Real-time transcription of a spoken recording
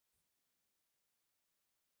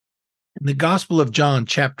In the Gospel of John,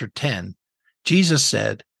 chapter 10, Jesus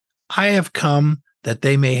said, I have come that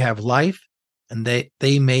they may have life and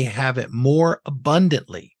they may have it more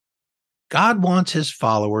abundantly. God wants his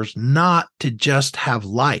followers not to just have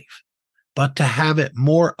life, but to have it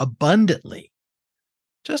more abundantly.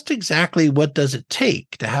 Just exactly what does it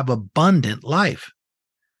take to have abundant life?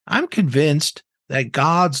 I'm convinced that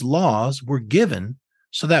God's laws were given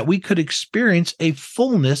so that we could experience a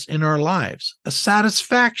fullness in our lives, a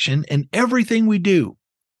satisfaction in everything we do.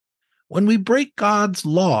 When we break God's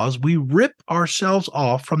laws, we rip ourselves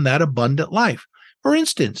off from that abundant life. For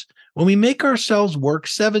instance, when we make ourselves work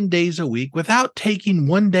 7 days a week without taking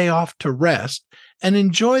one day off to rest and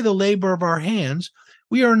enjoy the labor of our hands,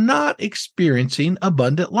 we are not experiencing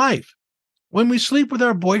abundant life. When we sleep with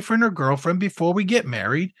our boyfriend or girlfriend before we get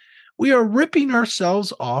married, we are ripping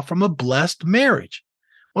ourselves off from a blessed marriage.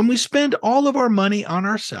 When we spend all of our money on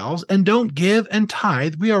ourselves and don't give and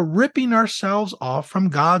tithe, we are ripping ourselves off from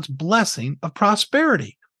God's blessing of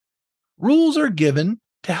prosperity. Rules are given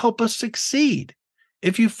to help us succeed.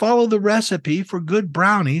 If you follow the recipe for good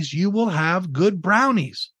brownies, you will have good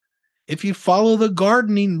brownies. If you follow the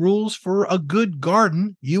gardening rules for a good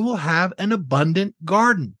garden, you will have an abundant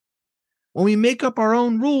garden. When we make up our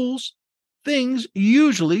own rules, things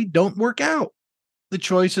usually don't work out. The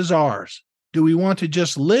choice is ours. Do we want to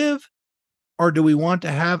just live, or do we want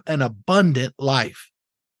to have an abundant life?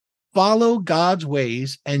 Follow God's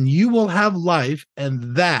ways, and you will have life,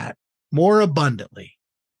 and that more abundantly.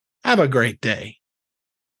 Have a great day.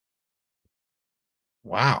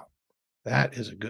 Wow, that is a good